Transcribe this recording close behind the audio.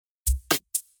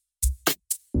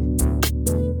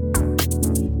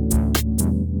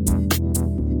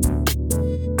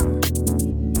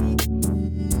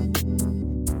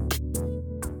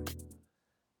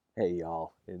Hey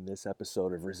y'all, in this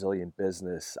episode of Resilient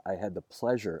Business, I had the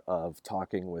pleasure of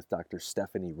talking with Dr.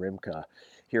 Stephanie Rimka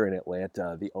here in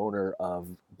Atlanta, the owner of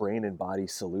Brain and Body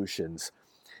Solutions,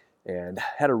 and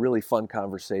had a really fun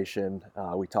conversation.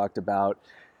 We talked about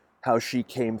how she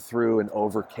came through and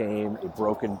overcame a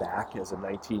broken back as a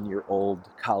 19-year-old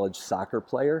college soccer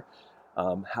player,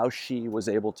 how she was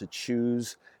able to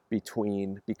choose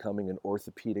between becoming an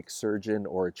orthopedic surgeon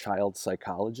or a child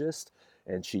psychologist,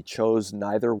 and she chose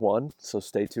neither one, so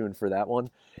stay tuned for that one,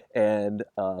 and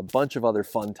a bunch of other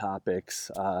fun topics,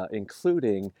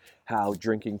 including how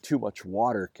drinking too much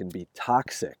water can be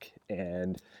toxic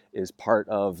and is part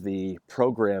of the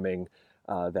programming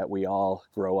that we all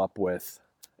grow up with,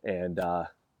 and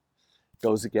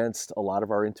goes against a lot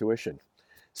of our intuition.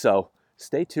 So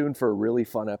stay tuned for a really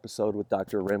fun episode with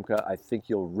Dr. Rimka. I think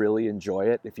you'll really enjoy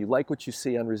it. If you like what you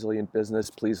see on Resilient Business,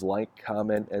 please like,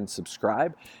 comment, and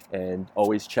subscribe. And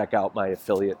always check out my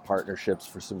affiliate partnerships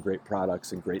for some great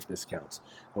products and great discounts.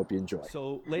 Hope you enjoy.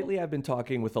 So lately I've been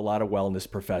talking with a lot of wellness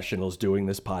professionals doing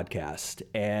this podcast.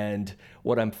 And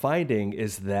what I'm finding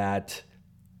is that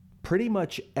pretty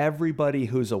much everybody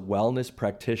who's a wellness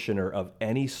practitioner of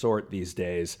any sort these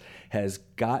days has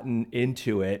gotten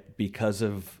into it because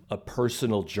of a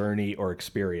personal journey or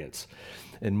experience.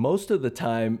 And most of the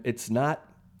time, it's not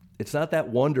that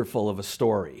wonderful of a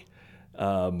story.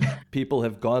 People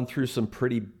have gone through some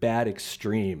pretty bad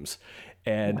extremes.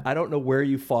 And I don't know where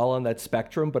you fall on that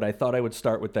spectrum, but I thought I would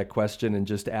start with that question and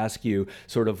just ask you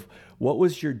sort of what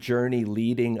was your journey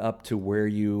leading up to where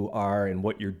you are and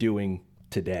what you're doing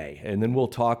today, and then we'll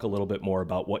talk a little bit more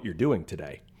about what you're doing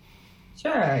today.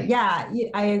 Sure. Yeah.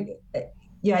 I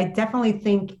definitely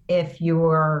think if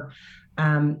you're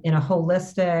in a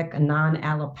holistic, a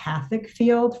non-allopathic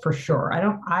field, for sure.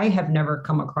 I have never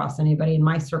come across anybody in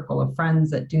my circle of friends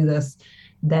that do this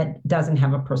that doesn't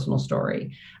have a personal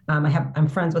story. I'm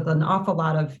friends with an awful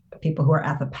lot of people who are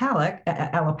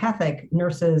allopathic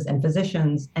nurses and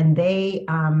physicians, and they,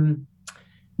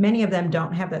 many of them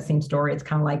don't have that same story. It's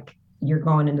kind of like you're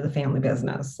going into the family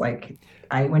business. Like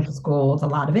I went to school with a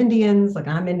lot of Indians, like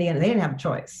I'm Indian, and they didn't have a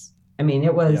choice. I mean,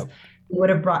 it would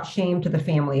have brought shame to the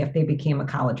family if they became a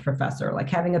college professor. Like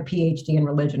having a PhD in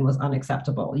religion was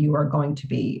unacceptable. You are going to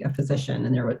be a physician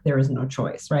and there is no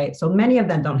choice, right? So many of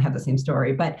them don't have the same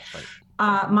story, but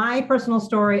my personal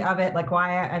story of it, like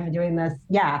why I'm doing this.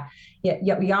 Yeah.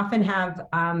 We often have,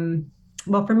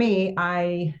 well, for me,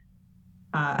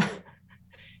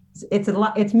 it's a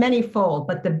lot, it's many-fold,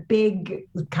 but the big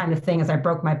kind of thing is I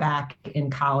broke my back in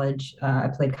college. I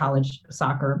played college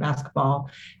soccer,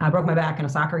 basketball. I broke my back in a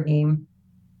soccer game,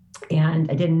 and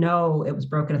I didn't know it was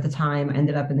broken at the time. I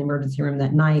ended up in the emergency room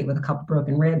that night with a couple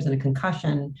broken ribs and a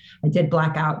concussion. I did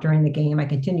black out during the game. I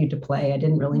continued to play. I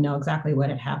didn't really know exactly what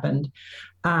had happened.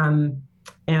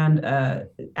 And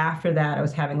after that, I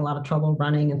was having a lot of trouble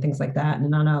running and things like that.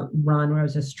 And on a run where I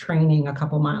was just training a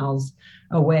couple miles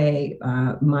away,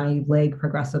 my leg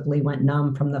progressively went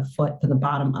numb from the foot to the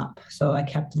bottom up. So I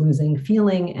kept losing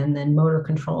feeling and then motor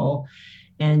control.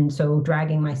 And so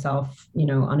dragging myself,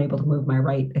 unable to move my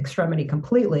right extremity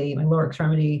completely, my lower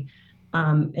extremity,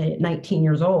 at 19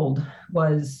 years old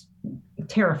was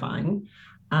terrifying.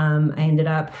 I ended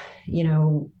up,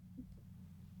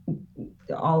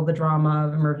 all the drama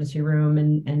of emergency room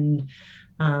and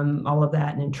all of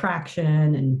that, and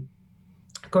traction and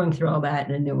going through all that.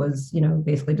 And it was,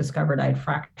 basically discovered I had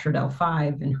fractured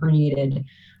L5 and herniated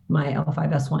my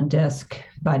L5S1 disc,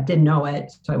 but didn't know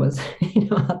it. So I was,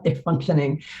 out there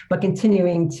functioning, but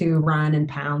continuing to run and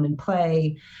pound and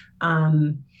play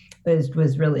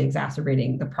was really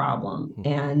exacerbating the problem.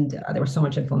 And there was so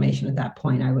much inflammation at that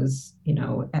point. I was,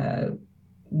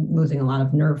 losing a lot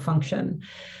of nerve function.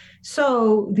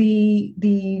 So the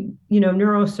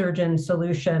neurosurgeon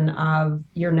solution of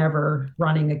you're never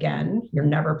running again, you're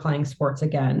never playing sports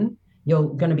again, you're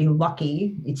going to be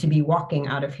lucky to be walking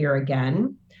out of here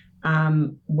again,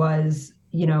 was,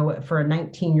 for a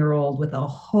 19-year-old with a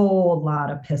whole lot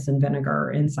of piss and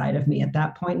vinegar inside of me at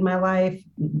that point in my life,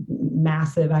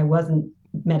 massive. I wasn't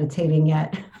meditating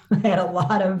yet. I had a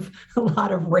lot of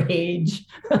rage,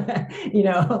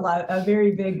 a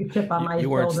very big chip on my shoulder. You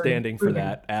weren't standing for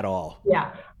that at all.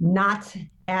 Yeah, not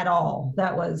at all.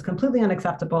 That was completely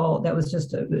unacceptable. That was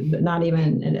just not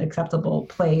even an acceptable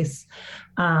place.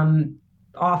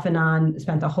 Off and on,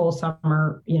 spent the whole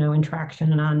summer, in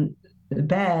traction and on the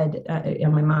bed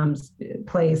in my mom's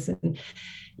place. And,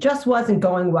 just wasn't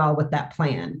going well with that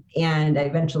plan. And I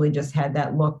eventually just had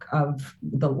that look of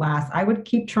I would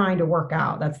keep trying to work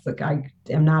out. I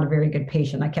am not a very good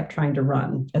patient. I kept trying to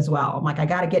run as well. I'm like, I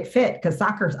got to get fit because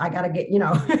I got to get,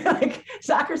 like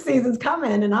soccer season's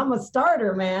coming and I'm a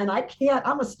starter, man.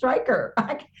 I'm a striker.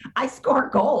 I score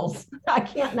goals. I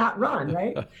can't not run,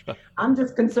 right? I'm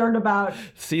just concerned about.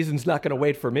 Season's not going to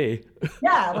wait for me.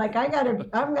 Yeah. Like I'm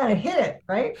going to hit it,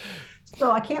 right? So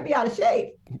I can't be out of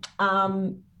shape.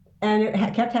 And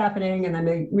it kept happening. And then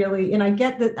and I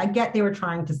get they were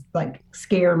trying to like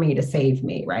scare me to save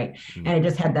me. Right. Mm-hmm. And I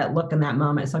just had that look in that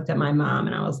moment. I looked at my mom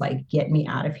and I was like, get me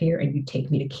out of here and you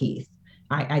take me to Keith.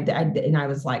 And I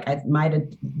was like, I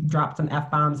might've dropped some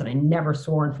F-bombs and I never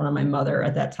swore in front of my mother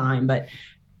at that time, but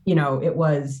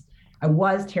I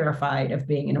was terrified of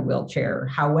being in a wheelchair.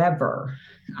 However,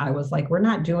 I was like, we're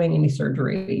not doing any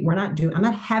surgery. I'm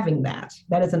not having that.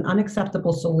 That is an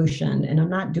unacceptable solution and I'm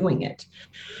not doing it.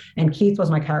 And Keith was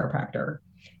my chiropractor.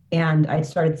 And I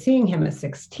started seeing him at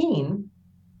 16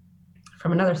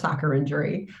 from another soccer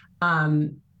injury,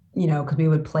 because we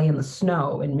would play in the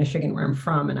snow in Michigan where I'm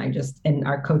from. And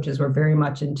our coaches were very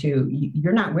much into,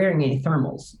 you're not wearing any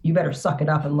thermals. You better suck it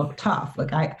up and look tough.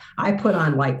 Like I put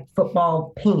on like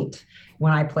football paint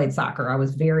when I played soccer. I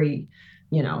was very,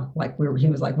 he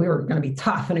was like, we were going to be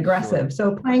tough and aggressive.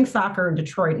 Sure. So playing soccer in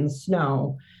Detroit in the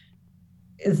snow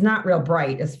is not real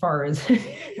bright as far as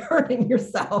hurting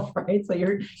yourself, right? So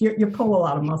you pull a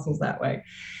lot of muscles that way.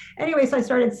 Anyway, so I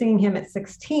started seeing him at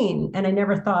 16 and I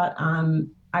never thought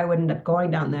I would end up going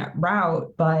down that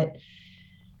route, but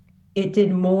it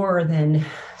did more than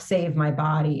save my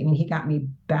body. I mean, he got me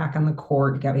back on the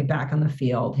court, he got me back on the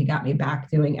field, he got me back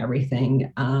doing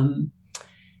everything.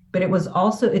 But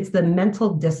it's the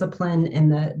mental discipline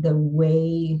and the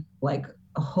way, like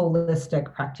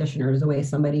holistic practitioners, the way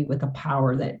somebody with the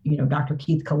power that, Dr.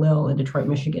 Keith Khalil in Detroit,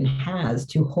 Michigan has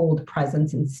to hold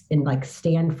presence and like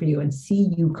stand for you and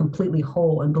see you completely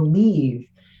whole and believe,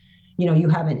 you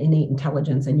have an innate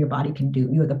intelligence and your body can do,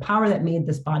 you have the power that made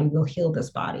this body will heal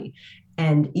this body.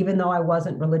 And even though I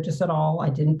wasn't religious at all, I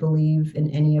didn't believe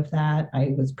in any of that.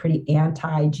 I was pretty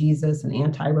anti-Jesus and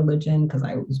anti-religion because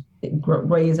I was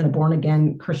raised in a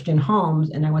born-again Christian home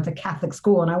and I went to Catholic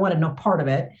school and I wanted no part of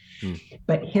it.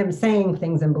 But him saying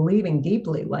things and believing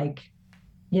deeply, like,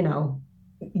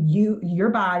 your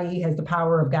body has the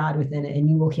power of God within it and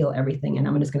you will heal everything. And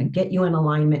I'm just going to get you in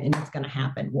alignment and it's going to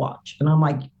happen. Watch. And I'm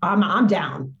like, I'm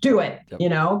down, do it,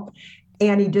 yep.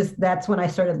 And that's when I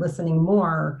started listening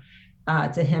more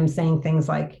to him saying things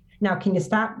like, now, can you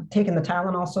stop taking the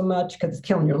Tylenol so much because it's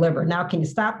killing your liver? Now, can you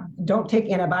stop? Don't take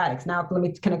antibiotics. Now,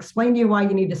 can I explain to you why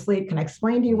you need to sleep? Can I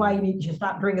explain to you why you should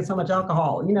stop drinking so much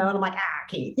alcohol? And I'm like,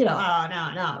 Keith, oh,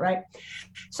 no, right?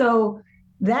 So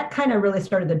that kind of really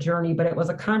started the journey, but it was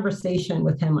a conversation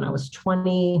with him when I was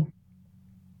 22,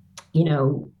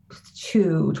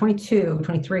 22,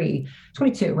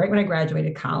 right when I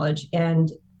graduated college.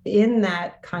 And in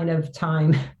that kind of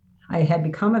time, I had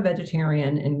become a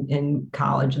vegetarian in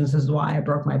college, and this is why I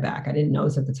broke my back. I didn't know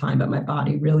this at the time, but my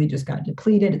body really just got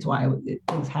depleted. It's why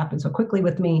things happened so quickly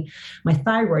with me. My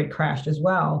thyroid crashed as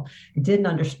well. I didn't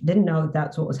know that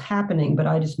that's what was happening, but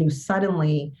I just knew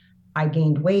suddenly I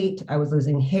gained weight. I was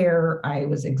losing hair. I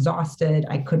was exhausted.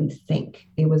 I couldn't think.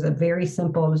 It was a very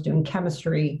simple. I was doing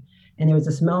chemistry, and there was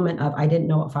this moment of I didn't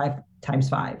know what 5 times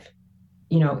 5.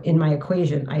 In my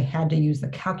equation, I had to use the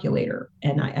calculator,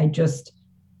 and I just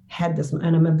had this,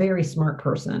 and I'm a very smart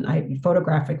person. I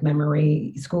photographic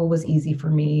memory. School was easy for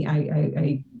me.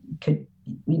 I could,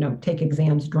 take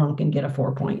exams drunk and get a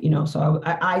 4 point. So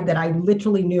I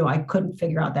literally knew I couldn't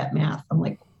figure out that math. I'm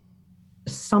like,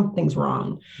 something's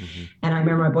wrong. Mm-hmm. And I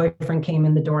remember my boyfriend came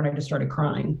in the door and I just started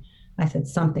crying. I said,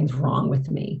 something's wrong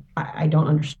with me. I don't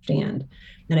understand.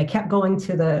 And I kept going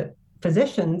to the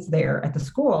physicians there at the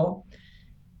school,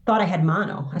 thought I had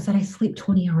mono. I said, I sleep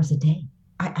 20 hours a day.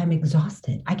 I'm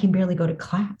exhausted. I can barely go to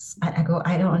class. I go,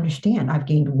 I don't understand. I've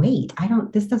gained weight.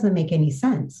 This doesn't make any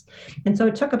sense. And so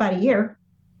it took about a year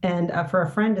and for a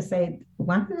friend to say,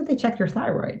 why didn't they check your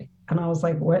thyroid? And I was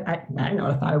like, what? I didn't know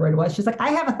what a thyroid was. She's like, I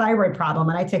have a thyroid problem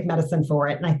and I take medicine for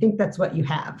it. And I think that's what you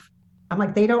have. I'm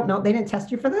like, they don't know. They didn't test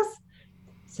you for this?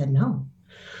 I said, no.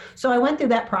 So I went through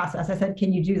that process. I said,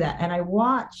 can you do that? And I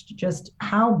watched just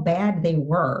how bad they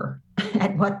were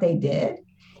at what they did.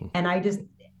 And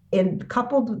and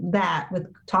coupled that with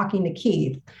talking to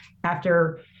Keith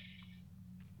after,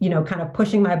 kind of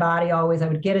pushing my body always, I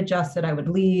would get adjusted, I would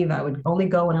leave, I would only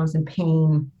go when I was in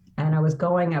pain. And I was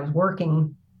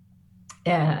working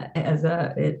in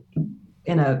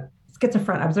a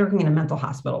schizophrenic. I was working in a mental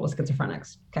hospital with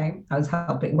schizophrenics. Okay. I was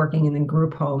working in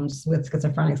group homes with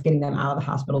schizophrenics, getting them out of the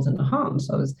hospitals into homes.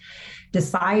 So I was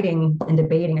deciding and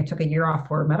debating. I took a year off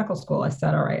for medical school. I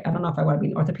said, all right, I don't know if I want to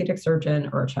be an orthopedic surgeon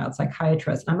or a child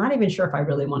psychiatrist. I'm not even sure if I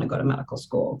really want to go to medical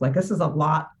school. Like, this is a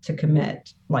lot to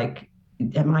commit. Like,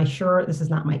 am I sure this is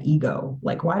not my ego?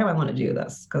 Like, why do I want to do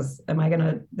this? Because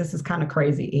this is kind of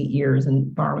crazy, 8 years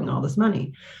and borrowing all this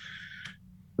money.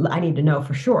 I need to know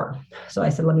for sure. So I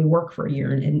said, let me work for a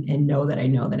year and know that I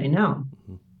know that I know.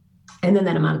 Mm-hmm. And then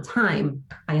that amount of time,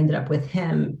 I ended up with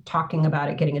him talking about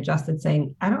it, getting adjusted,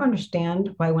 saying, I don't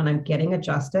understand why when I'm getting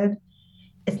adjusted,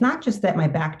 it's not just that my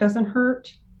back doesn't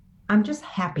hurt. I'm just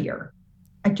happier.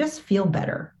 I just feel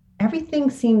better.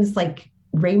 Everything seems like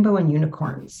rainbow and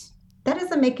unicorns. That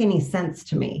doesn't make any sense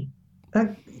to me.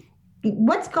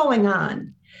 What's going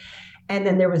on? And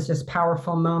then there was this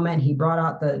powerful moment. He brought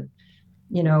out the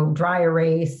dry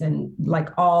erase, and like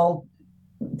all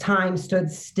time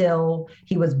stood still.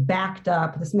 He was backed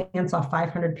up. This man saw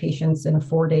 500 patients in a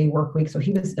 4-day work week. So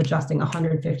he was adjusting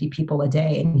 150 people a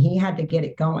day, and he had to get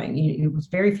it going. It was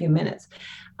very few minutes.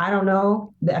 I don't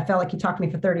know. I felt like he talked to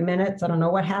me for 30 minutes. I don't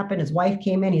know what happened. His wife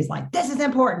came in. He's like, this is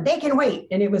important. They can wait.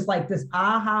 And it was like this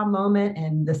aha moment,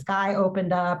 and the sky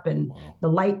opened up and the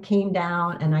light came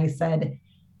down. And I said,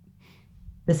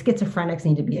 the schizophrenics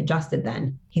need to be adjusted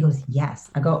then. He goes, yes.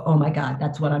 I go, oh my God,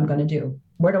 that's what I'm going to do.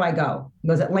 Where do I go? He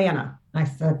goes, Atlanta. I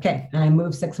said, okay. And I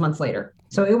moved 6 months later.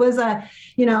 So it was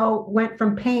went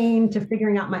from pain to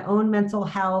figuring out my own mental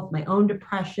health, my own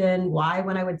depression, why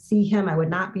when I would see him, I would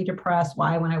not be depressed,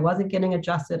 why when I wasn't getting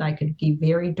adjusted, I could be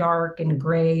very dark and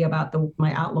gray about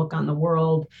my outlook on the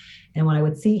world. And when I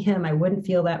would see him, I wouldn't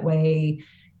feel that way.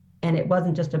 And it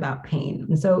wasn't just about pain.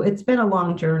 And so it's been a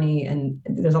long journey, and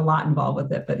there's a lot involved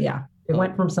with it. But yeah, it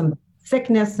went from some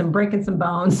sickness, some breaking some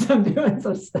bones, some doing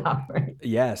some stuff, right?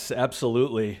 Yes,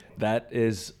 absolutely. That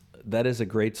is a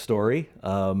great story.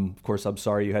 Of course, I'm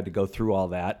sorry you had to go through all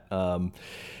that.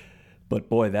 But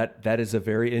boy, that is a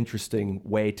very interesting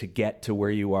way to get to where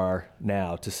you are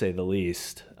now, to say the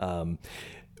least,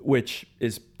 which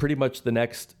is pretty much the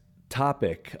next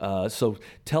topic. So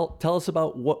tell us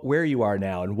about where you are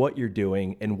now and what you're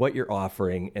doing and what you're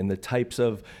offering and the types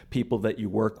of people that you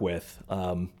work with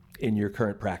in your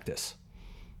current practice.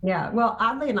 Yeah, well,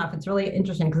 oddly enough, it's really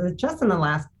interesting because it's just in the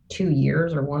last 2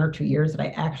 years or 1 or 2 years that I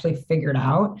actually figured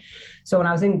out. So when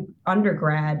I was in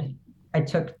undergrad, I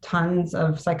took tons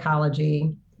of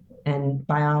psychology and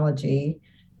biology.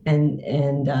 And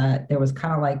there was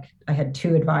kind of like, I had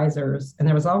 2 advisors, and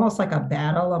there was almost like a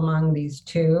battle among these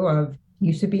 2 of,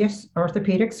 you should be an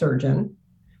orthopedic surgeon,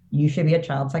 you should be a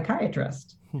child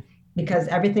psychiatrist. Because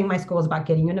everything in my school is about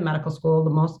getting you into medical school.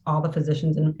 All the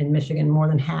physicians in Michigan, more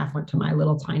than half went to my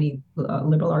little tiny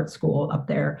liberal arts school up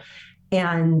there.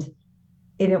 And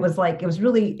it was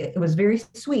very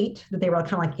sweet that they were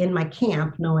kind of like in my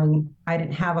camp, knowing I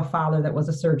didn't have a father that was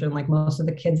a surgeon like most of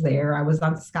the kids there. I was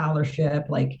on scholarship,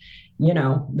 like,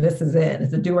 this is it.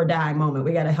 It's a do or die moment.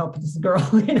 We got to help this girl,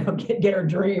 get her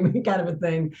dream, kind of a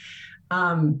thing.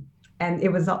 And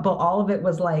it was, but all of it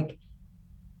was like,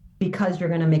 because you're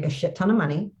going to make a shit ton of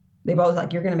money. They both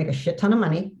like, you're going to make a shit ton of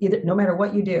money, either, no matter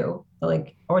what you do.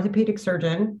 Like, orthopedic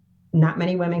surgeon, not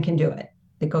many women can do it.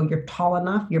 They go, you're tall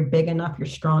enough, you're big enough, you're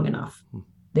strong enough.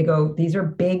 They go, these are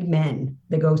big men.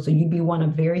 They go, so you'd be one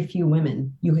of very few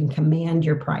women. You can command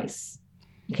your price.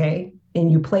 Okay.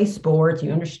 And you play sports,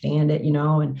 you understand it,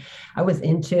 and I was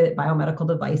into biomedical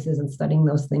devices and studying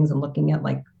those things and looking at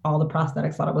like all the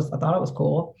prosthetics. I thought it was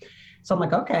cool. So I'm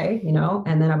like, okay,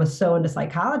 and then I was so into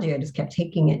psychology, I just kept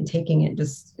taking it,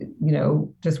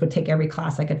 just would take every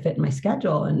class I could fit in my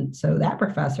schedule. And so that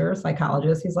professor,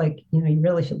 psychologist, he's like, you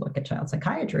really should look at child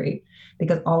psychiatry,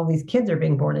 because all of these kids are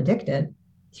being born addicted.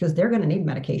 He goes, they're going to need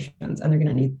medications, and they're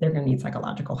going to need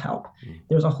psychological help.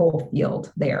 There's a whole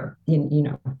field there.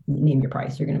 Name your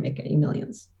price, you're going to make any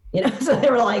millions. So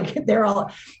they're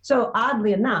all. So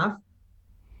oddly enough,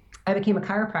 I became a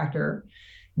chiropractor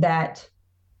that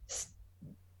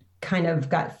kind of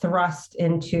got thrust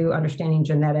into understanding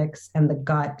genetics and the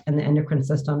gut and the endocrine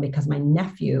system, because my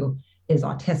nephew is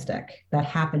autistic. That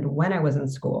happened when I was in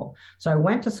school. So I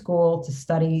went to school to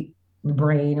study the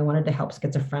brain. I wanted to help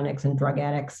schizophrenics and drug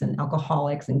addicts and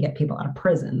alcoholics and get people out of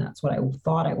prison. That's what I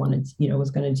thought I wanted,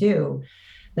 was going to do.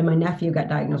 Then my nephew got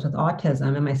diagnosed with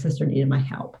autism, and my sister needed my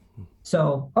help.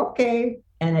 So, okay.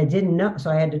 And I didn't know. So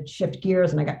I had to shift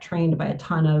gears, and I got trained by a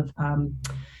ton of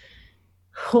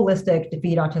holistic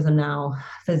Defeat Autism Now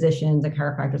physicians and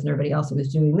chiropractors and everybody else who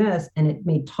was doing this. And it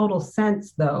made total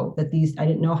sense, though, that I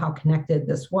didn't know how connected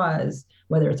this was,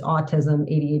 whether it's autism,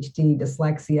 ADHD,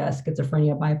 dyslexia,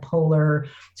 schizophrenia, bipolar,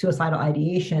 suicidal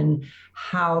ideation,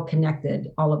 how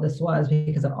connected all of this was,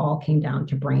 because it all came down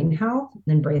to brain health.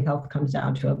 And brain health comes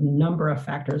down to a number of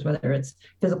factors, whether it's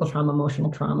physical trauma,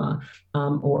 emotional trauma,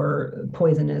 or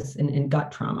poisonous and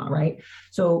gut trauma, right?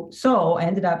 So I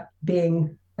ended up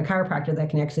being a chiropractor that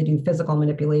can actually do physical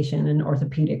manipulation in an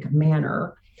orthopedic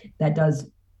manner that does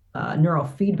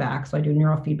neurofeedback. So I do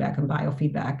neurofeedback and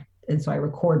biofeedback. And so I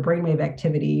record brainwave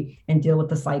activity and deal with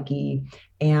the psyche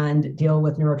and deal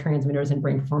with neurotransmitters and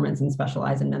brain performance and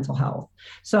specialize in mental health.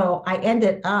 So I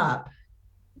ended up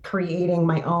creating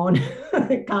my own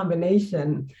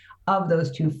combination of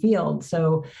those two fields.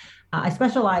 So I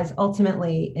specialize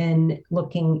ultimately in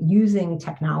using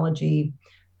technology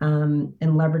and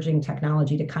leveraging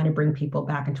technology to kind of bring people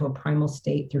back into a primal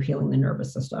state through healing the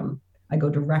nervous system. I go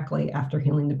directly after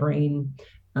healing the brain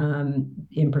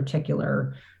in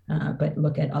particular, but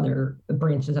look at other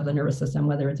branches of the nervous system,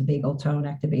 whether it's vagal tone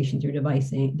activation through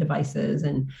devices.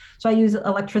 And so I use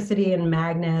electricity and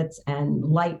magnets and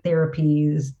light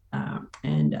therapies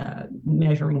and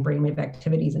measuring brainwave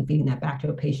activities and feeding that back to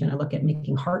a patient. I look at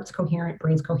making hearts coherent,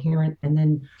 brains coherent, and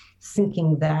then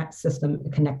syncing that system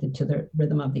connected to the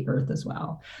rhythm of the earth as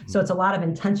well. Mm-hmm. So it's a lot of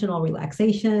intentional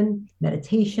relaxation,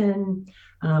 meditation,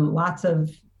 lots of,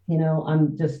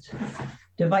 I'm just...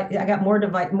 I got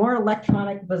more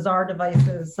electronic, bizarre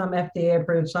devices, some FDA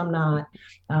approved, some not,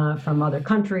 from other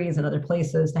countries and other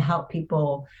places to help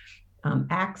people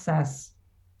access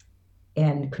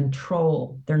and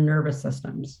control their nervous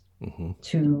systems, mm-hmm.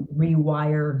 to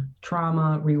rewire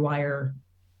trauma, rewire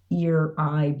ear,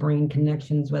 eye, brain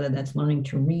connections, whether that's learning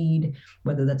to read,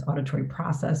 whether that's auditory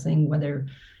processing, whether,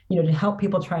 to help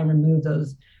people try and remove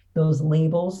those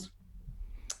labels,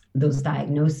 those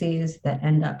diagnoses that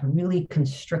end up really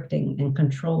constricting and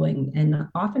controlling and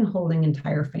often holding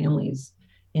entire families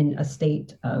in a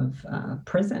state of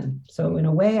prison. So in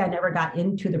a way, I never got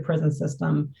into the prison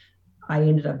system. I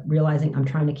ended up realizing I'm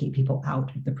trying to keep people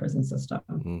out of the prison system,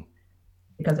 mm-hmm.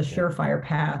 because a surefire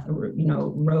path,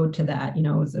 road to that,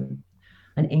 is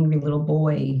an angry little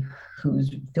boy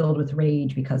who's filled with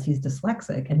rage because he's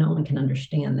dyslexic, and no one can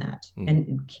understand that. Mm.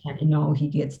 And he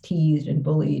gets teased and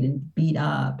bullied and beat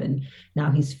up, and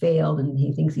now he's failed and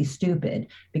he thinks he's stupid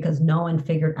because no one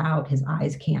figured out his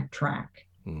eyes can't track.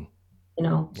 Mm.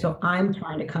 So I'm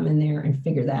trying to come in there and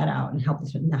figure that out and help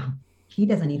this. No, he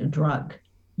doesn't need a drug.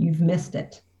 You've missed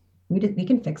it. We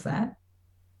can fix that.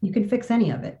 You can fix any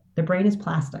of it. The brain is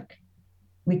plastic.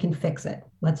 We can fix it.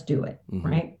 Let's do it, mm-hmm.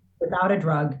 right? Without a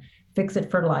drug, fix it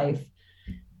for life,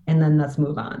 and then let's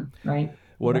move on, right?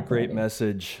 What a great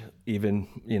message, even,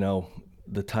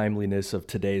 the timeliness of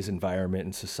today's environment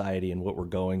and society and what we're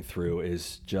going through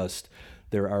is just,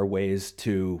 there are ways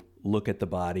to look at the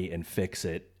body and fix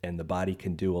it, and the body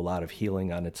can do a lot of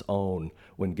healing on its own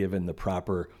when given the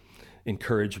proper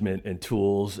encouragement and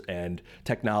tools and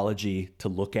technology to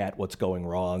look at what's going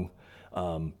wrong,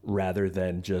 rather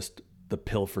than just the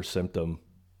pill for symptom,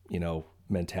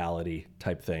 mentality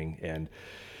type thing. And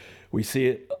we see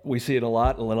it a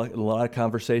lot of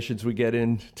conversations we get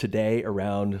in today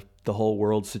around the whole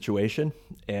world situation.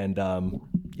 And,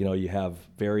 you have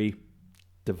very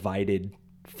divided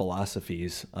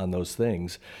philosophies on those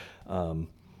things.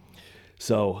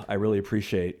 So I really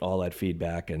appreciate all that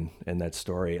feedback and that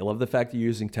story. I love the fact that you're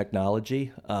using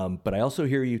technology, but I also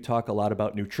hear you talk a lot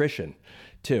about nutrition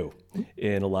too,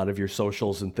 in a lot of your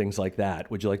socials and things like that.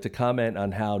 Would you like to comment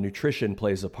on how nutrition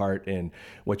plays a part in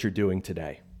what you're doing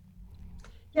today?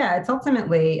 Yeah, it's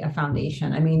ultimately a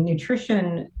foundation. I mean,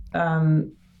 nutrition,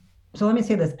 so let me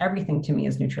say this, everything to me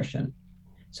is nutrition.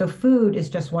 So food is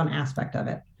just one aspect of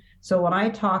it. So when I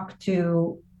talk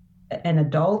to an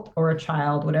adult or a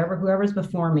child, whoever's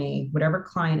before me, whatever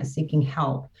client is seeking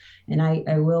help, and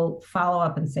I will follow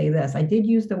up and say this, I did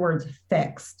use the words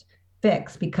fix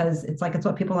because it's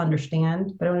what people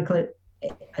understand, but I want to clear,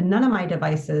 none of my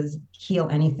devices heal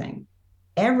anything.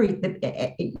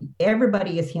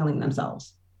 Everybody is healing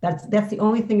themselves. That's the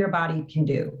only thing your body can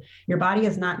do. Your body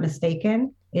is not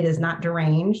mistaken. It is not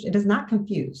deranged. It is not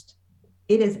confused.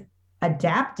 It is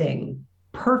adapting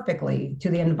perfectly to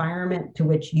the environment to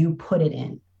which you put it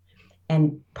in.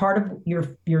 And part of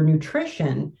your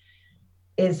nutrition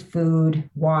is food,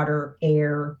 water,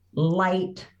 air,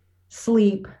 light,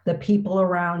 sleep, the people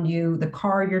around you, the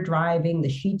car you're driving, the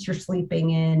sheets you're sleeping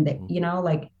in,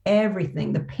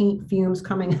 everything, the paint fumes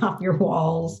coming off your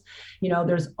walls.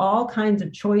 There's all kinds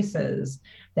of choices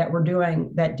that we're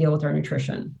doing that deal with our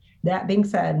nutrition. That being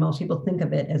said, most people think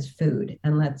of it as food,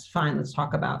 and let's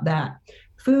talk about that.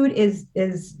 Food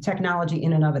is technology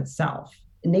in and of itself.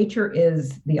 Nature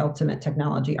is the ultimate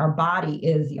technology. Our body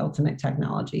is the ultimate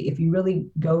technology. If you really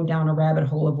go down a rabbit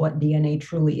hole of what DNA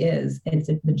truly is, and it's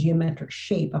the geometric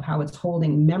shape of how it's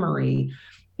holding memory,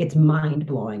 it's mind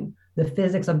blowing. The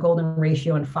physics of golden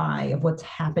ratio and phi of what's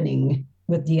happening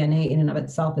with DNA in and of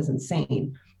itself is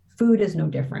insane. Food is no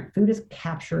different. Food is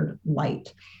captured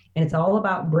light. And it's all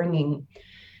about bringing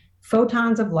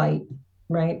photons of light,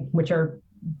 right, which are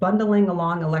bundling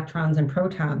along electrons and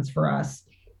protons for us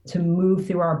to move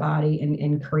through our body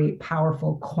and create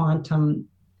powerful quantum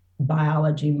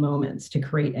biology moments to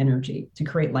create energy, to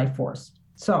create life force.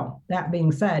 So that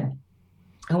being said,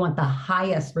 I want the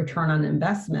highest return on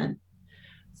investment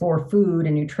for food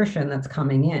and nutrition that's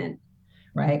coming in,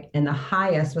 right? And the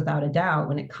highest, without a doubt,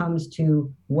 when it comes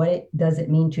to does it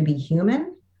mean to be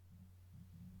human?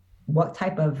 What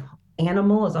type of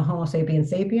animal is a Homo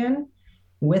sapiens sapien?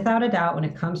 Without a doubt, when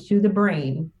it comes to the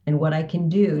brain and what I can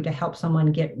do to help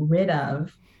someone get rid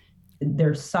of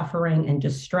their suffering and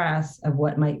distress of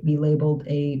what might be labeled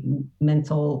a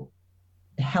mental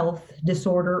health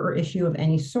disorder or issue of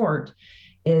any sort,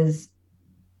 is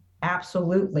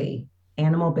absolutely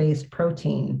animal-based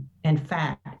protein and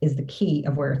fat is the key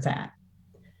of where it's at.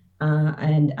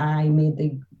 And I made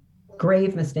the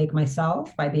grave mistake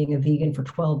myself by being a vegan for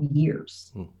 12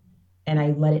 years. And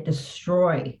I let it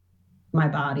destroy my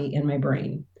body and my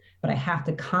brain. But I have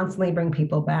to constantly bring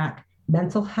people back.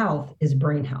 Mental health is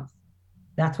brain health.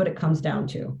 That's what it comes down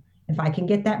to. If I can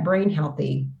get that brain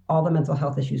healthy, all the mental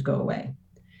health issues go away.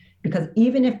 Because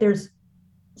even if there's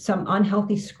some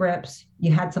unhealthy scripts,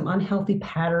 you had some unhealthy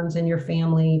patterns in your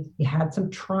family, you had some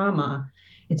trauma,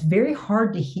 it's very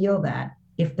hard to heal that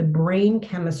if the brain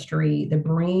chemistry, the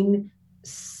brain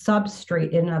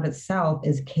substrate in and of itself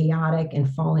is chaotic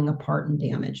and falling apart and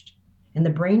damaged. And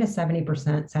the brain is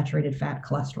 70% saturated fat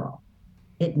cholesterol.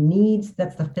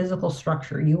 That's the physical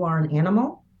structure. You are an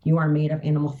animal. You are made of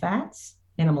animal fats,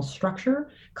 animal structure.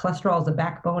 Cholesterol is the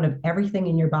backbone of everything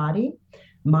in your body.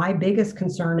 My biggest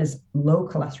concern is low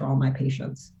cholesterol in my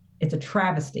patients. It's a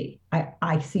travesty.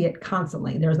 I see it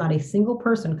constantly. There's not a single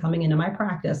person coming into my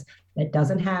practice that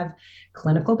doesn't have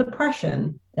clinical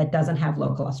depression that doesn't have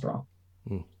low cholesterol.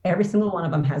 Every single one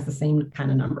of them has the same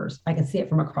kind of numbers. I can see it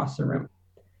from across the room.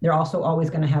 They're also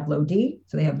always going to have low D.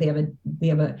 So they have an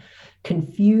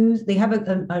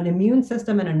immune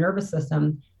system and a nervous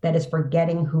system that is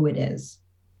forgetting who it is.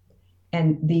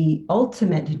 And the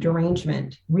ultimate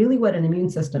derangement, really what an immune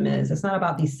system is, it's not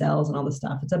about these cells and all this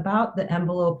stuff. It's about the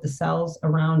envelope, the cells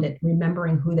around it,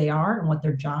 remembering who they are and what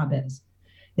their job is.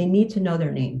 They need to know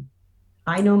their name.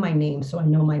 I know my name, so I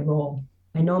know my role.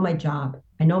 I know my job.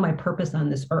 I know my purpose on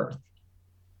this earth,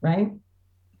 right?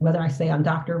 Whether I say I'm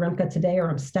Dr. Rimka today or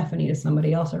I'm Stephanie to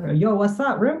somebody else, or yo, what's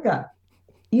up, Rimka?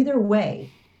 Either way,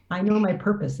 I know my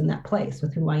purpose in that place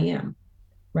with who I am,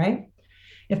 right?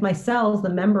 If my cells, the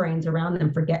membranes around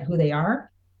them forget who they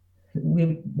are,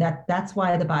 that's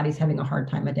why the body's having a hard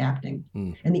time adapting.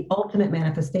 And the ultimate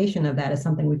manifestation of that is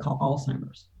something we call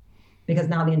Alzheimer's, because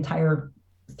now the entire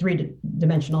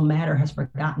three-dimensional matter has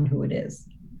forgotten who it is.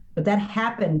 But that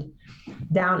happened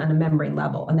down on a membrane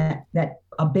level. And that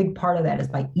a big part of that is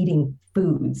by eating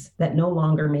foods that no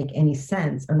longer make any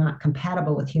sense or not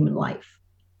compatible with human life.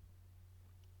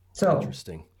 So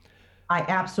interesting.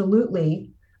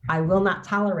 I will not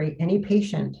tolerate any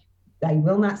patient. I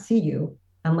will not see you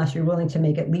unless you're willing to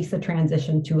make at least a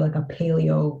transition to like a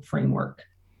paleo framework.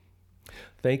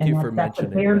 Thank you for mentioning that's a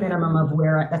bare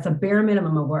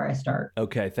minimum of where I start.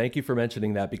 Okay. Thank you for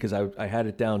mentioning that, because I had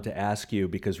it down to ask you,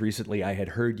 because recently I had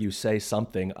heard you say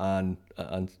something on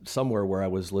somewhere where I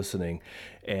was listening,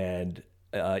 and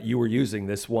you were using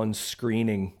this one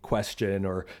screening question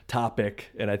or topic,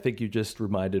 and I think you just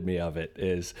reminded me of it,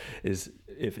 is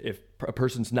if a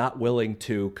person's not willing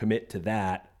to commit to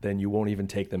that, then you won't even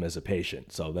take them as a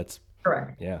patient. So that's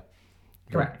correct. Yeah.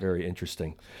 Correct. Very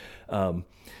interesting.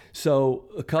 So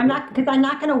I'm not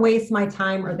going to waste my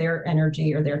time or their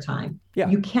energy or their time. Yeah.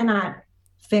 You cannot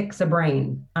fix a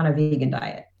brain on a vegan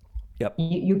diet. Yep.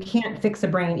 You can't fix a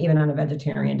brain even on a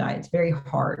vegetarian diet. It's very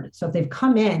hard. So if they've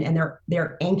come in and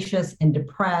they're anxious and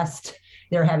depressed,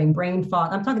 they're having brain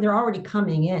fog. They're already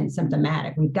coming in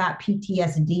symptomatic. We've got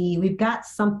PTSD. We've got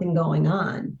something going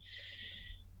on.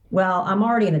 Well, I'm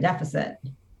already in a deficit.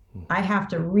 I have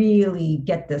to really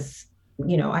get this.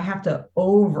 I have to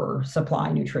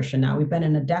oversupply nutrition now. We've been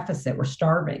in a deficit. We're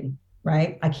starving,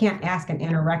 right? I can't ask an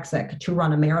anorexic to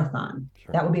run a marathon.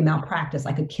 Sure. That would be malpractice.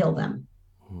 I could kill them,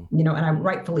 and I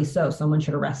rightfully so. Someone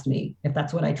should arrest me if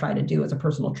that's what I try to do as a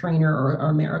personal trainer or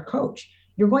a coach.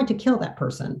 you're going to kill that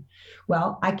person.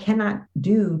 Well, I cannot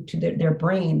do to their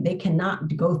brain, they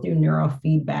cannot go through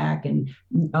neurofeedback and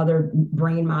other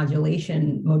brain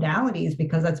modulation modalities,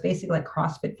 because that's basically like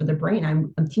CrossFit for the brain.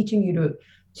 I'm teaching you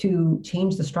to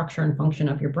change the structure and function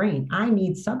of your brain. I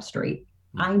need substrate.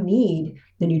 I need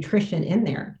the nutrition in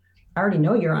there. I already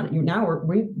know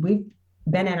we've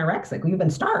been anorexic. We've been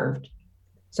starved.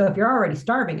 So if you're already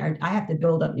starving, I have to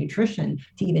build up nutrition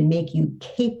to even make you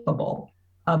capable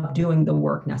of doing the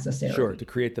work necessary. Sure, to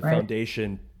create the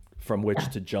foundation from which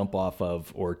to jump off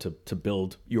of, or to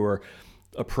build your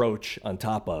approach on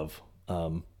top of.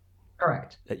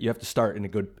 Correct. You have to start in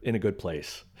a good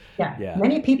place. Yeah.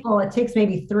 Many people, it takes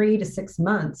maybe 3 to 6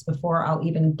 months before I'll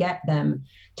even get them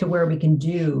to where we can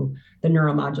do the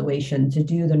neuromodulation, to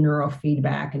do the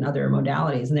neurofeedback and other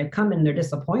modalities. And they've come in, they're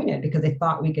disappointed because they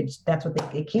thought we could, that's what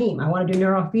they came. I want to do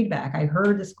neurofeedback. I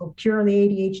heard this will cure the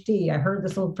ADHD. I heard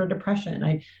this will for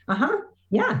depression.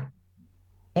 Yeah.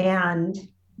 And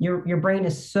your brain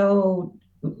is so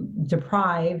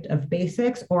deprived of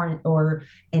basics, or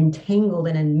entangled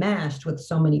and enmeshed with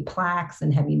so many plaques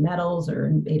and heavy metals or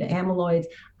beta amyloids.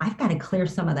 I've got to clear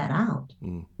some of that out.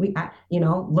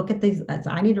 Look at these.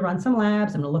 I need to run some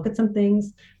labs. I'm going to look at some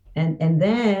things, and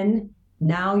then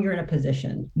now you're in a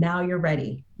position. Now you're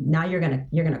ready. Now you're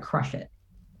gonna crush it.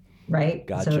 Right.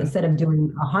 Gotcha. So instead of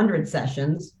doing 100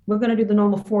 sessions, we're going to do the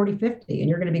normal 40, 50, and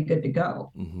you're going to be good to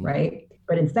go. Mm-hmm. Right.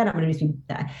 But instead, I'm going to do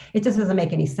that. It just doesn't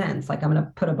make any sense. Like, I'm going to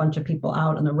put a bunch of people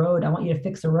out on the road. I want you to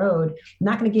fix a road. I'm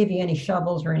not going to give you any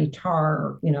shovels or any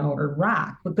tar, or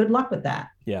rock. But good luck with that.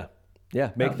 Yeah.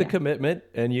 Make the commitment,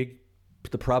 and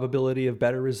the probability of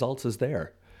better results is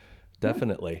there.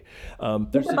 Definitely.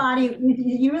 Give the body.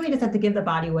 You really just have to give the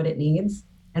body what it needs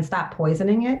and stop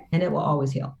poisoning it, and it will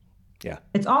always heal. Yeah.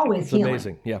 It's always healing.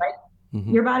 Amazing. Yeah. Right?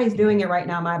 Mm-hmm. Your body's doing it right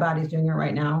now. My body's doing it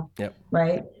right now. Yep.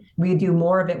 Right. We do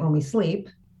more of it when we sleep.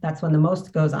 That's when the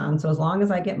most goes on. So as long as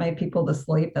I get my people to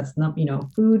sleep, that's not,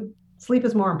 sleep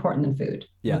is more important than food,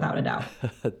 without a doubt.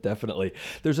 Definitely.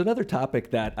 There's another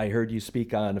topic that I heard you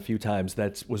speak on a few times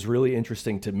that was really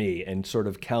interesting to me and sort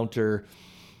of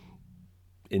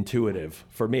counterintuitive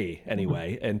for me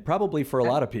anyway, and probably for a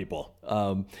lot of people.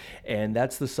 And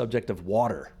that's the subject of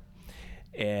water.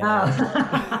 And,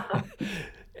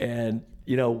 and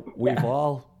we've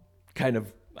all kind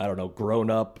of,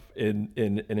 grown up in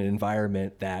an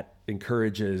environment that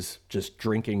encourages just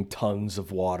drinking tons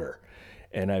of water.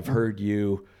 And I've heard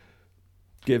you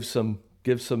give some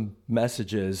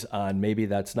messages on maybe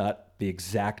that's not the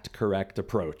exact correct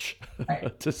approach,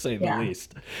 to say the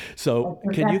least. So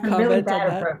can you comment on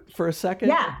that for a second?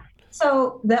 Yeah.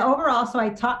 So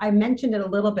I mentioned it a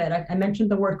little bit. I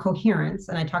mentioned the word coherence,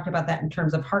 and I talked about that in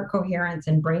terms of heart coherence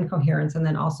and brain coherence, and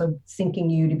then also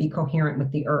syncing you to be coherent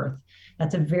with the earth.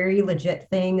 That's a very legit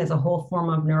thing. There's a whole form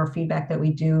of neurofeedback that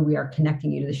we do. We are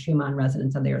connecting you to the Schumann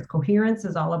resonance of the earth. Coherence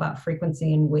is all about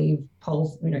frequency and wave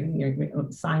pulse,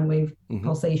 sine wave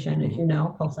pulsation, as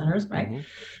pulse centers, right? Mm-hmm.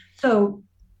 So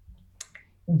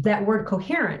that word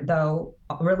coherent, though,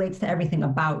 relates to everything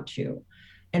about you.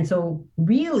 And so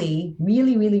really,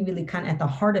 really, really, really kind of at the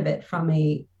heart of it, from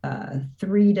a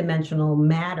three-dimensional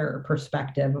matter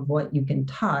perspective of what you can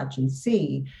touch and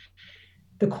see,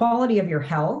 the quality of your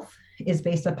health is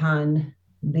based upon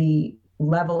the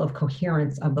level of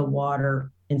coherence of the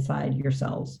water inside your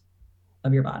cells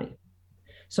of your body.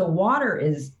 So water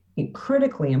is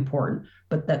critically important,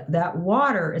 but that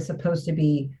water is supposed to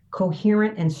be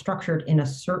coherent and structured in a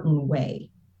certain way.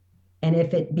 And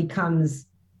if it becomes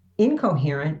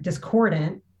incoherent,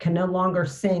 discordant, can no longer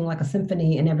sing like a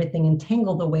symphony and everything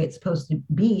entangled the way it's supposed to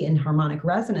be in harmonic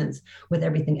resonance with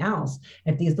everything else.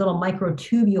 If these little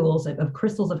microtubules of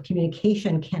crystals of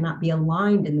communication cannot be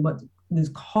aligned in what is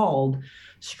called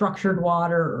structured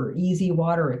water or easy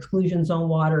water or exclusion zone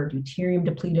water, deuterium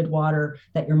depleted water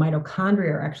that your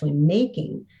mitochondria are actually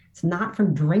making, it's not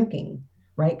from drinking.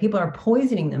 Right? People are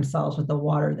poisoning themselves with the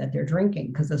water that they're drinking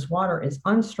because this water is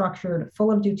unstructured, full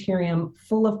of deuterium,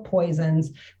 full of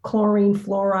poisons, chlorine,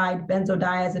 fluoride,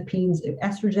 benzodiazepines,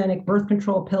 estrogenic birth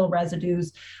control pill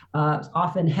residues,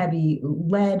 often heavy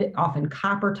lead, often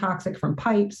copper toxic from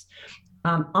pipes,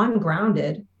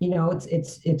 ungrounded.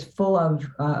 It's full of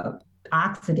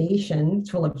oxidation. It's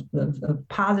full of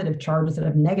positive charge instead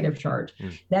of negative charge.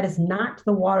 That is not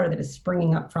the water that is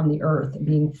springing up from the earth,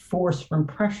 being forced from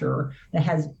pressure, that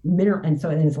has mineral, and so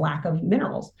it is lack of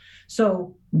minerals.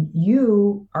 So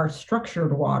you are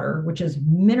structured water, which is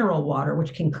mineral water,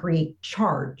 which can create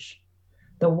charge.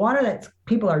 The water that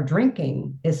people are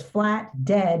drinking is flat,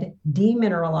 dead,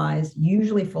 demineralized,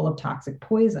 usually full of toxic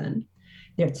poison.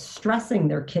 They're stressing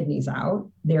their kidneys out.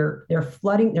 They're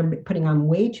flooding, they're putting on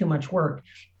way too much work.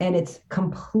 And it's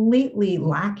completely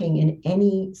lacking in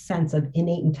any sense of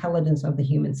innate intelligence of the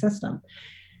human system.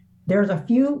 There's a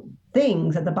few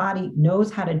things that the body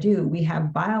knows how to do. We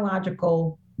have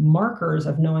biological markers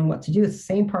of knowing what to do. It's the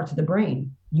same parts of the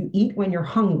brain. You eat when you're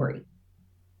hungry.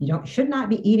 Should not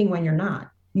be eating when you're not.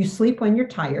 You sleep when you're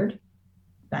tired.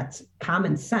 That's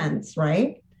common sense,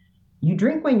 right? You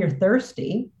drink when you're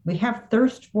thirsty. We have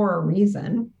thirst for a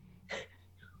reason.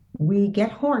 We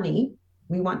get horny.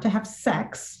 We want to have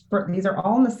sex. These are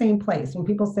all in the same place. When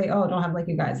people say, oh, don't have like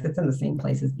you guys, it's in the same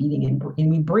place as eating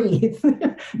and we breathe.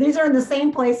 These are in the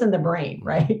same place in the brain,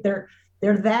 right? They're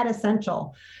that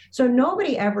essential. So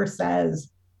nobody ever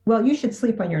says, well, you should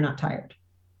sleep when you're not tired.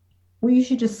 Well, you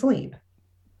should just sleep.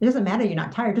 It doesn't matter you're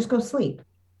not tired, just go sleep.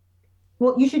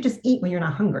 Well, you should just eat when you're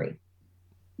not hungry.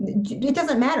 It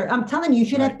doesn't matter. I'm telling you, you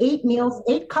should have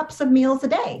 8 cups of meals a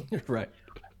day. Right.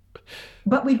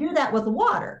 But we do that with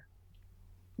water.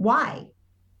 Why?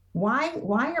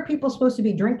 Why are people supposed to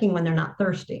be drinking when they're not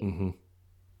thirsty? Mm-hmm.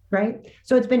 Right?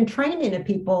 So it's been trained into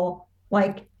people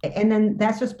and then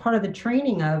that's just part of the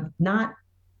training of not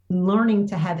learning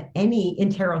to have any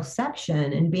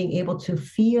interoception and being able to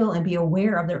feel and be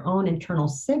aware of their own internal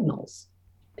signals.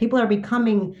 People are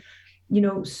becoming,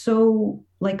 so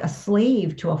like a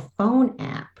slave to a phone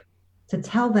app to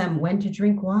tell them when to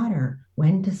drink water,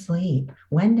 when to sleep,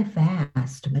 when to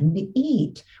fast, when to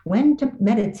eat, when to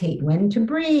meditate, when to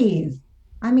breathe.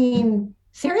 I mean,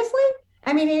 seriously?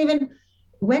 I mean, even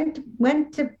when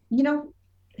to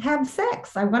have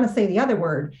sex. I want to say the other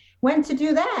word. When to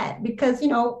do that? Because,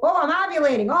 oh, I'm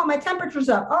ovulating. Oh, my temperature's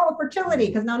up. Oh, fertility,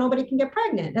 because now nobody can get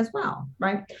pregnant as well,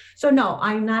 right? So no,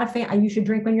 I'm not a fan. You should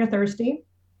drink when you're thirsty.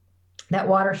 That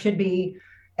water should be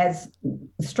as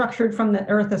structured from the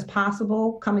earth as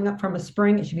possible, coming up from a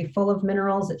spring. It should be full of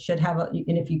minerals. It should have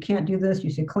and if you can't do this,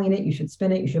 you should clean it, you should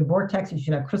spin it, you should vortex, you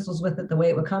should have crystals with it the way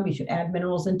it would come. You should add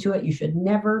minerals into it. You should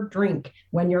never drink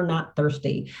when you're not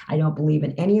thirsty. I don't believe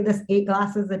in any of this 8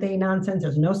 glasses a day nonsense.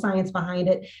 There's no science behind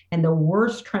it. And the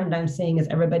worst trend I'm seeing is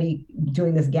everybody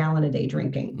doing this gallon a day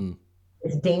drinking.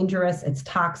 It's dangerous, it's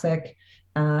toxic.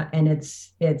 And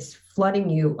it's flooding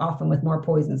you often with more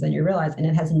poisons than you realize. And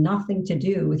it has nothing to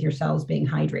do with your cells being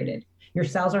hydrated. Your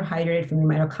cells are hydrated from your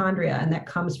mitochondria, and that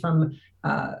comes from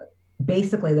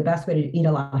basically the best way to eat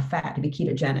a lot of fat, to be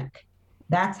ketogenic.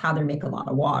 That's how they make a lot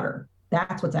of water.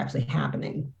 That's what's actually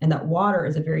happening. And that water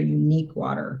is a very unique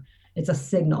water. It's a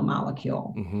signal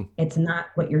molecule. Mm-hmm. It's not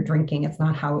what you're drinking. It's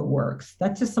not how it works.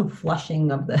 That's just some flushing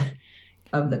of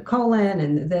the colon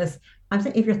and this. I'm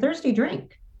saying if you're thirsty,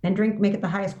 drink. And make it the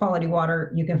highest quality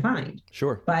water you can find.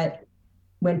 Sure. But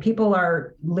when people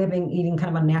are eating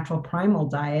kind of a natural primal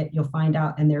diet, you'll find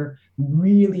out, and they're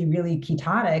really, really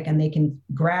ketotic and they can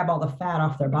grab all the fat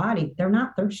off their body, they're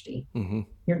not thirsty. Mm-hmm.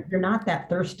 You're not that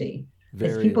thirsty.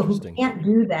 It's people who can't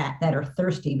do that are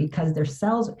thirsty because their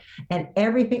cells, and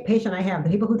every patient I have,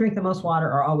 the people who drink the most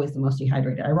water are always the most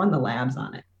dehydrated. I run the labs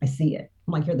on it. I see it.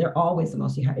 I'm like, they're always the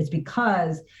most dehydrated. It's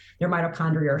because their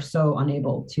mitochondria are so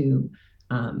unable to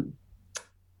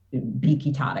be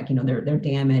ketotic, they're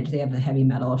damaged, they have the heavy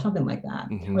metal or something like that,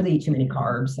 mm-hmm. or they eat too many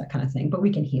carbs, that kind of thing. But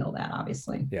we can heal that,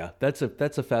 obviously. Yeah, that's a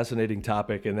fascinating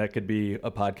topic, and that could be a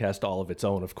podcast all of its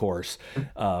own, of course.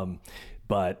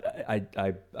 But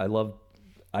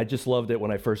I just loved it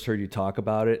when I first heard you talk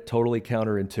about it. Totally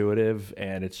counterintuitive,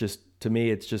 and it's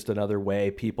just another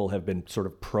way people have been sort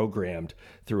of programmed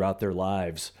throughout their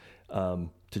lives to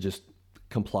just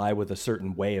comply with a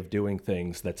certain way of doing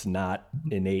things that's not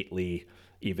innately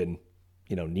even,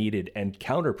 needed and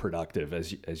counterproductive,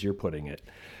 as you're putting it.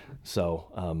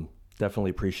 So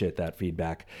definitely appreciate that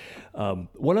feedback.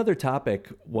 One other topic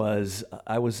was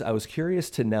I was curious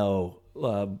to know.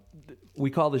 We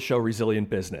call the show Resilient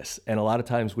Business, and a lot of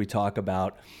times we talk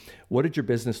about what did your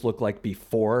business look like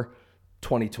before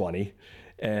 2020,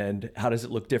 and how does it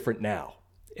look different now?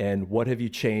 And what have you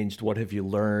changed? What have you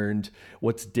learned?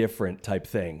 What's different type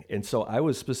thing? And so I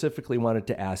was specifically wanted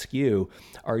to ask you,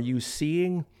 are you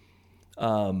seeing,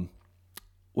 when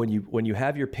you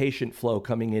have your patient flow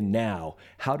coming in now,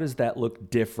 how does that look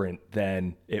different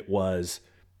than it was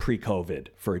pre-COVID,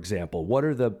 for example? What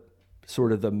are the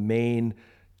sort of the main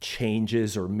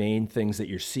changes or main things that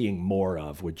you're seeing more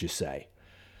of, would you say?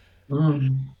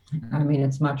 I mean,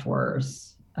 it's much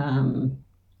worse.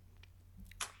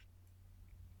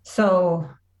 So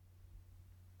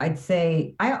I'd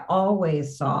say I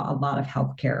always saw a lot of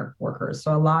healthcare workers.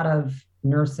 So a lot of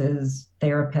nurses,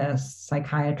 therapists,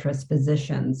 psychiatrists,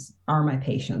 physicians are my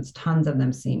patients. Tons of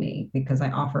them see me because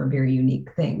I offer a very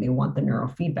unique thing. They want the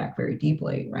neurofeedback very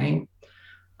deeply, right?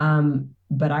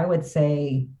 but I would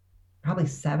say probably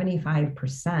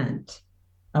 75%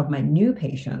 of my new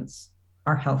patients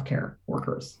are healthcare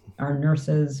workers, are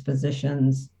nurses,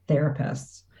 physicians,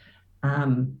 therapists.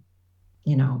 Um,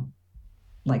 you know,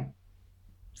 like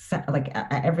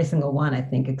every single one, I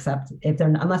think, except if they're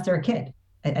unless they're a kid.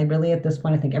 I really, at this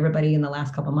point, I think everybody in the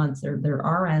last couple of months, they're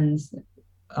RNs,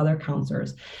 other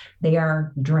counselors, they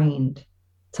are drained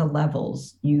to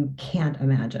levels you can't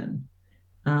imagine.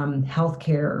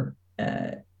 Healthcare,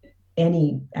 I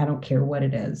don't care what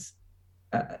it is,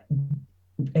 uh,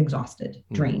 exhausted,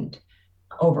 drained,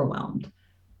 overwhelmed,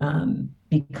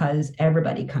 because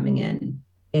everybody coming in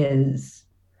is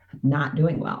not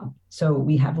doing well. So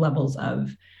we have levels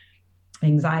of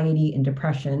anxiety and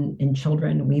depression in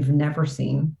children we've never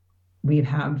seen. We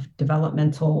have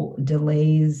developmental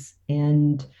delays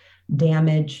and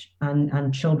damage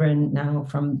on children now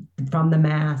from the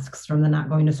masks, from the not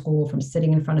going to school, from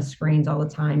sitting in front of screens all the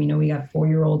time. We got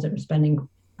 4-year-olds that are spending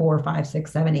 4, 5,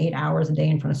 6, 7, 8 hours a day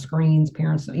in front of screens.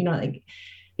 Parents, like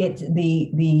it's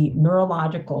the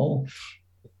neurological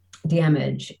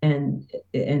damage, and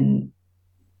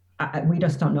we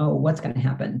just don't know what's going to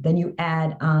happen. Then you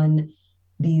add on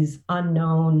these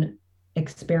unknown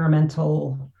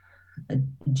experimental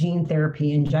gene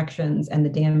therapy injections and the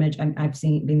damage. I've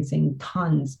been seeing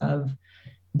tons of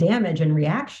damage and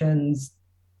reactions,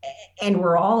 and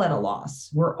we're all at a loss.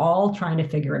 We're all trying to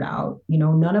figure it out.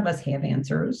 None of us have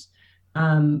answers.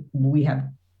 We have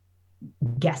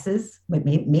guesses,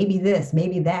 maybe this,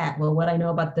 maybe that. Well, what I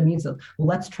know about the music, well,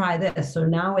 let's try this. So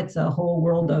now it's a whole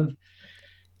world of,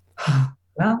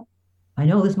 well, I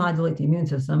know this modulates the immune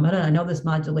system. I know this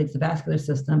modulates the vascular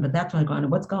system, but that's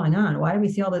what's going on. Why do we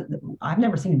see all that? I've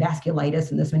never seen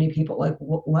vasculitis in this many people. Like,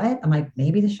 what? I'm like,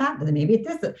 maybe the shot, but then maybe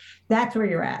it's this. That's where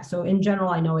you're at. So in general,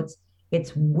 I know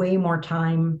it's way more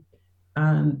time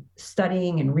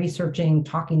studying and researching,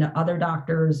 talking to other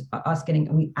doctors, us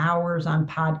getting hours on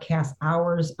podcasts,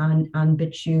 hours on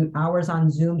BitChute, hours on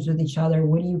Zooms with each other.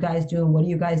 What are you guys doing? What are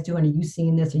you guys doing? Are you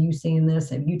seeing this? Are you seeing this?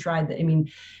 Have you tried that? I mean,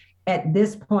 at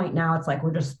this point now, it's like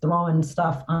we're just throwing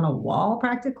stuff on a wall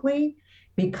practically,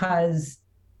 because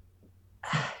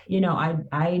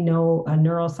I know a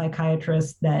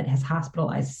neuropsychiatrist that has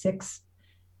hospitalized 6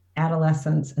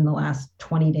 adolescents in the last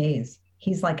 20 days.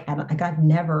 He's like, I've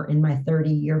never in my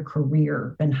 30-year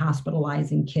career been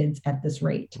hospitalizing kids at this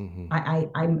rate.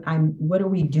 I'm what are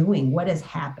we doing? What has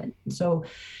happened? So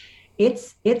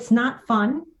it's not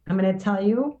fun. I'm going to tell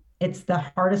you, it's the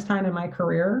hardest time in my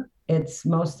career. It's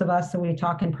most of us, so we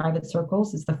talk in private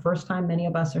circles, it's the first time many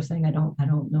of us are saying, I don't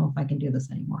know if I can do this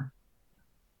anymore.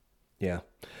 Yeah.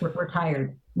 We're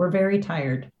tired. We're very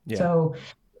tired. Yeah. So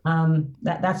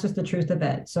that's just the truth of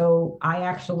it. So I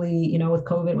actually, with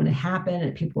COVID, when it happened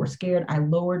and people were scared, I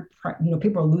lowered,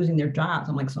 people are losing their jobs.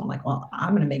 I'm like, well,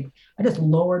 I just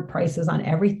lowered prices on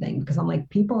everything, because I'm like,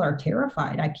 people are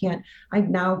terrified.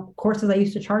 Now courses I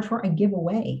used to charge for, I give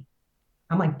away.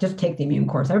 I'm like, just take the immune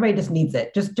course. Everybody just needs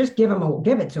it. Just give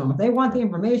it to them if they want the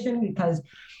information, because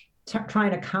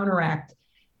trying to counteract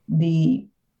the,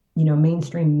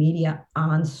 mainstream media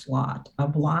onslaught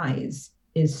of lies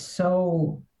is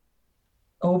so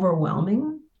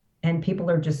overwhelming, and people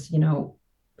are just,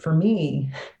 for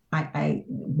me, I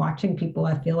watching people,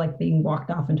 I feel like being walked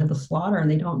off into the slaughter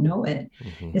and they don't know it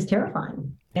is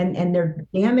terrifying, and they're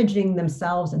damaging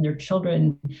themselves and their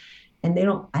children. And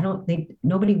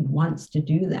nobody wants to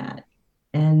do that.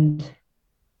 And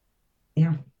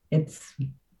yeah, it's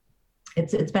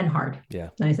been hard. Yeah.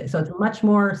 I say, so it's a much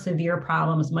more severe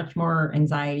problem. It's much more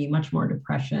anxiety, much more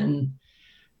depression,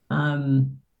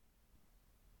 and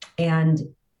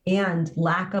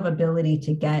lack of ability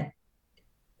to get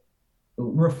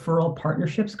referral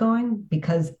partnerships going,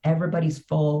 because everybody's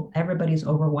full, everybody's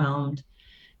overwhelmed.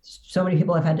 So many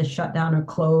people have had to shut down or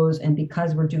close, and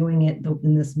because we're doing it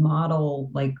in this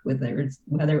model, like whether it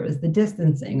was the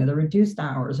distancing or the reduced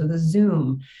hours or the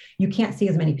Zoom, you can't see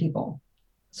as many people.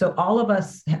 So all of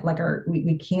us I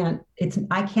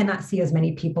cannot see as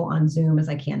many people on Zoom as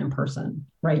I can in person,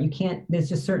 right? You can't. There's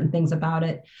just certain things about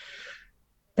it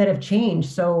that have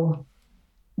changed. So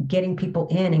getting people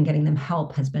in and getting them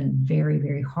help has been very,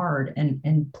 very hard.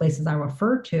 And places I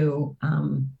refer to,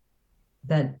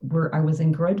 that I was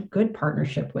in good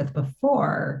partnership with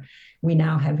before, we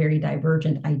now have very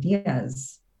divergent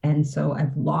ideas. And so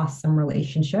I've lost some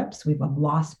relationships. We've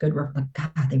lost good work. Like,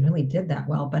 God, they really did that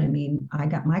well. But I mean,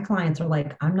 my clients are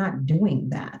like, I'm not doing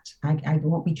that. I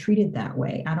won't be treated that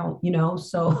way. I don't,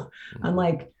 so I'm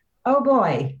like, oh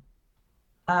boy,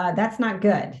 that's not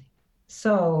good.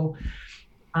 So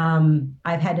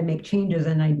I've had to make changes,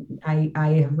 and I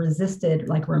have resisted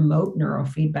like remote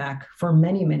neurofeedback for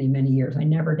many, many, many years. I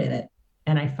never did it.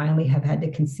 And I finally have had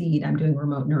to concede I'm doing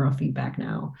remote neurofeedback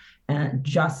now. And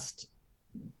just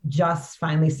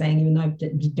finally saying, even though I've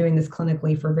been doing this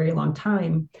clinically for a very long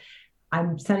time,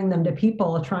 I'm sending them to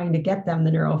people trying to get them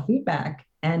the neurofeedback,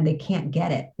 and they can't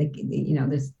get it.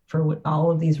 There's for all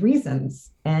of these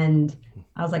reasons. And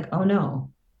I was like, oh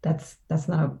no, that's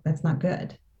not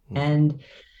good. And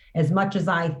as much as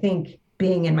I think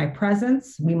being in my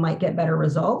presence, we might get better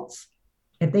results.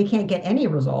 If they can't get any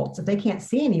results, if they can't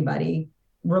see anybody,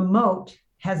 remote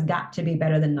has got to be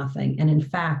better than nothing. And in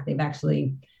fact, they've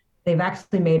actually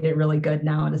made it really good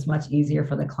now, and it's much easier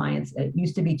for the clients. It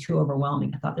used to be too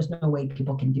overwhelming. I thought there's no way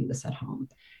people can do this at home.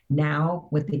 Now,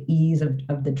 with the ease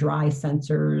of the dry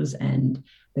sensors and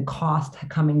the cost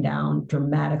coming down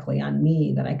dramatically on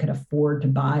me, that I could afford to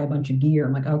buy a bunch of gear,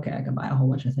 I'm like, okay, I can buy a whole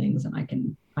bunch of things, and I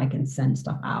can send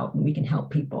stuff out, and we can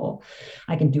help people.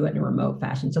 I can do it in a remote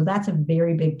fashion. So that's a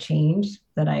very big change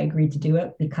that I agreed to do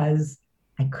it, because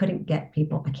I can't get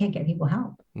people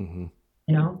help. Mm-hmm.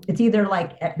 It's either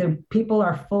like the people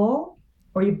are full,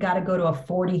 or you've got to go to a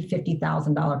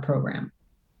 $40,000-$50,000 program.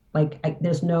 Like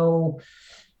there's no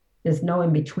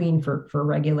in between for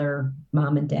regular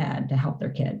mom and dad to help their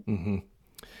kid. Mm-hmm.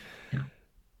 Yeah.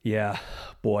 Yeah,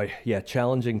 boy. Yeah.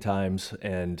 Challenging times.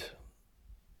 And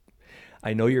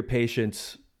I know your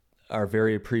patients are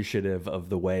very appreciative of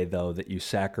the way, though, that you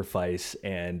sacrifice.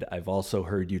 And I've also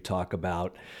heard you talk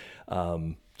about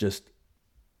just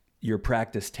your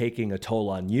practice taking a toll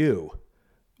on you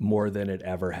more than it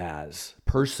ever has,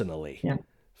 personally, Yeah.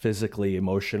 physically,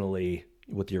 emotionally,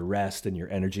 with your rest and your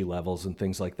energy levels and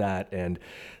things like that. And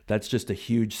that's just a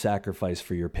huge sacrifice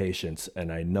for your patients.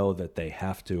 And I know that they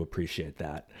have to appreciate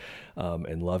that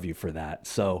and love you for that.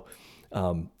 So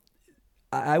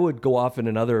I would go off in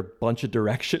another bunch of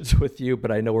directions with you,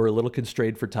 but I know we're a little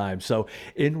constrained for time. So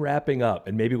in wrapping up,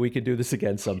 and maybe we can do this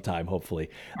again sometime, hopefully.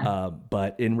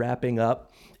 But in wrapping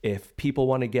up, if people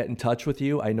want to get in touch with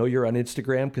you, I know you're on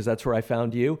Instagram because that's where I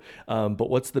found you. But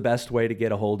what's the best way to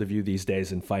get a hold of you these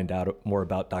days and find out more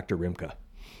about Dr. Rimka?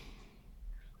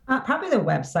 Probably the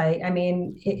website. I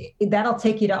mean, that'll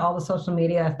take you to all the social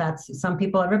media. If that's some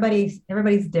people, everybody's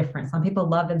different. Some people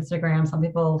love Instagram, some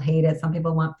people hate it, some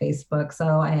people want Facebook.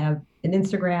 So I have an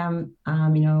Instagram,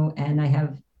 and I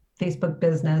have Facebook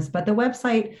business. But the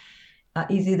website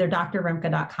is either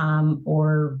drrimka.com,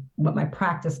 or what my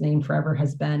practice name forever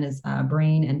has been is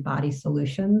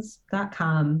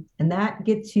brainandbodysolutions.com, and that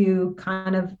gets you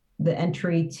kind of the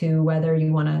entry to whether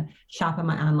you want to shop in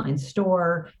my online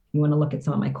store, you want to look at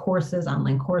some of my courses,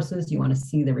 online courses, you want to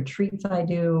see the retreats I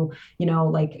do,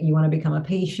 like you want to become a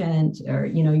patient, or,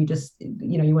 you just,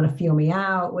 you want to feel me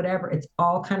out, whatever. It's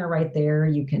all kind of right there.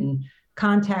 You can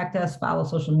contact us, follow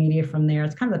social media from there.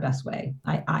 It's kind of the best way,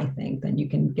 I think. Then you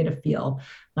can get a feel.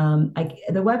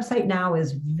 The website now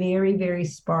is very, very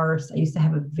sparse. I used to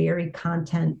have a very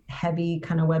content heavy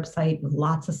kind of website with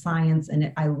lots of science,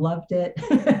 and I loved it.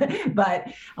 But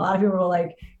a lot of people were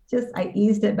like, I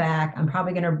eased it back. I'm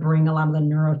probably going to bring a lot of the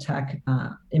neurotech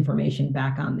information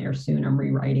back on there soon. I'm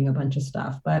rewriting a bunch of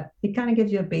stuff, but it kind of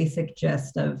gives you a basic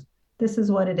gist of this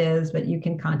is what it is, but you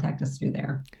can contact us through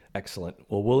there. Excellent.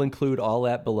 Well, we'll include all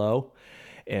that below.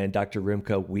 And Dr.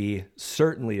 Rimka, we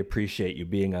certainly appreciate you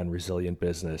being on Resilient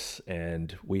Business,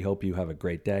 and we hope you have a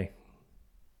great day.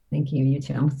 Thank you. You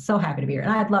too. I'm so happy to be here.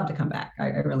 And I'd love to come back. I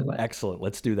really would. Excellent.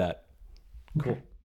 Let's do that. Okay. Cool.